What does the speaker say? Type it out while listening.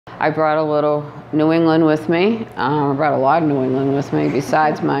I brought a little New England with me. I brought a lot of New England with me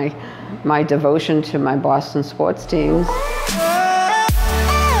besides my devotion to my Boston sports teams.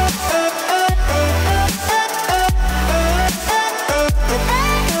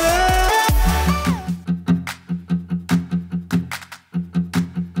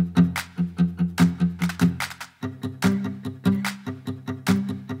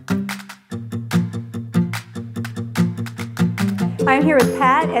 I'm here with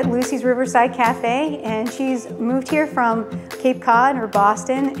Pat at Lucy's Riverside Cafe, and she's moved here from Cape Cod or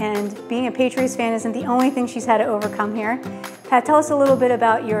Boston, and being a Patriots fan isn't the only thing she's had to overcome here. Pat, tell us a little bit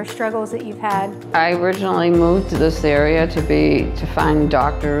about your struggles that you've had. I originally moved to this area to find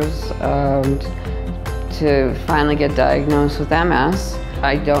doctors to finally get diagnosed with MS.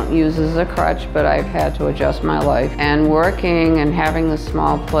 I don't use it as a crutch, but I've had to adjust my life. And working and having this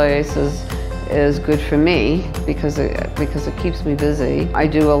small place is good for me because it keeps me busy. I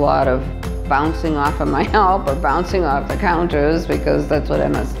do a lot of bouncing off of my help or bouncing off the counters because that's what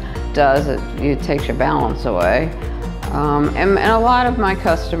MS does. It takes your balance away. And a lot of my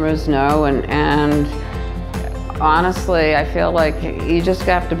customers know, and honestly, I feel like you just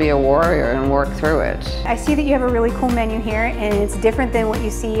have to be a warrior and work through it. I see that you have a really cool menu here, and it's different than what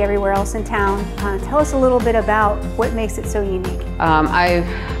you see everywhere else in town. Tell us a little bit about what makes it so unique. I've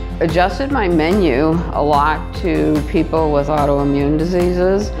adjusted my menu a lot to people with autoimmune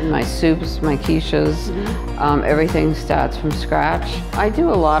diseases. My soups, my quiches, everything starts from scratch. I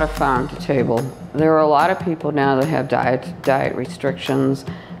do a lot of farm to table. There are a lot of people now that have diet restrictions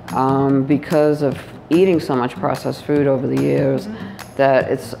because of eating so much processed food over the years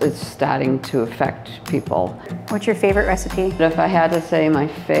that it's starting to affect people. What's your favorite recipe? If I had to say my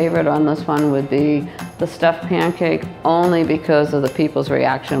favorite on this one would be the stuffed pancake, only because of the people's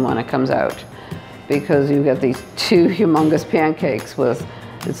reaction when it comes out. Because you get these two humongous pancakes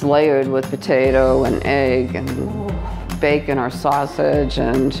it's layered with potato and egg and bacon or sausage,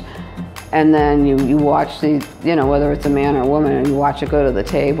 and then you watch these, whether it's a man or a woman, and you watch it go to the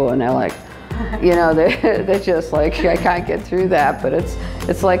table and they're like, they're just like, I can't get through that, but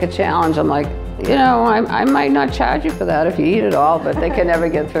it's like a challenge. I'm like, I might not charge you for that if you eat it all, but they can never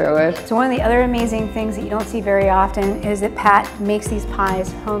get through it. So one of the other amazing things that you don't see very often is that Pat makes these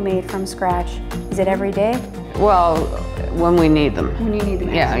pies homemade from scratch. Is it every day? Well, when we need them. When you need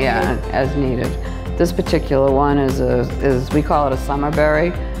them. Yeah, as needed. This particular one is we call it a summer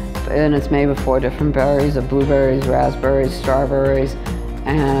berry, and it's made with 4 different berries: of blueberries, raspberries, strawberries,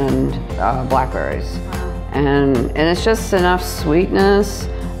 and blackberries. Wow. And it's just enough sweetness.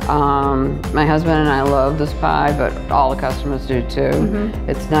 My husband and I love this pie, but all the customers do too.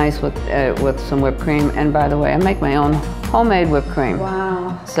 It's nice with some whipped cream. And by the way, I make my own homemade whipped cream.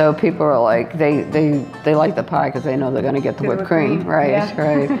 Wow. So people are like, they like the pie because they know they're going to get the whipped cream. Right, yeah.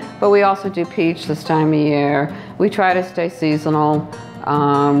 Right. But we also do peach this time of year. We try to stay seasonal.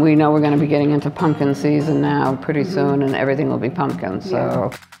 We know we're going to be getting into pumpkin season now pretty soon, and everything will be pumpkin.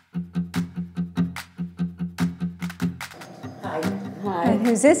 So. Hi. And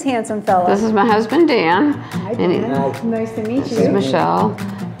who's this handsome fella? This is my husband, Dan. Hi, Dan. Nice to meet you. This is Michelle.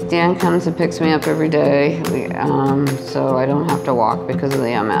 Dan comes and picks me up every day, so I don't have to walk because of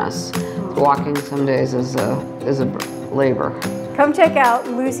the MS. Walking some days is a labor. Come check out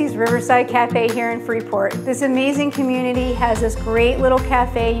Lucy's Riverside Cafe here in Freeport. This amazing community has this great little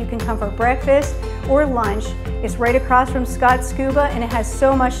cafe. You can come for breakfast or lunch. It's right across from Scott's Scuba, and it has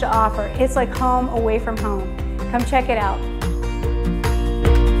so much to offer. It's like home away from home. Come check it out.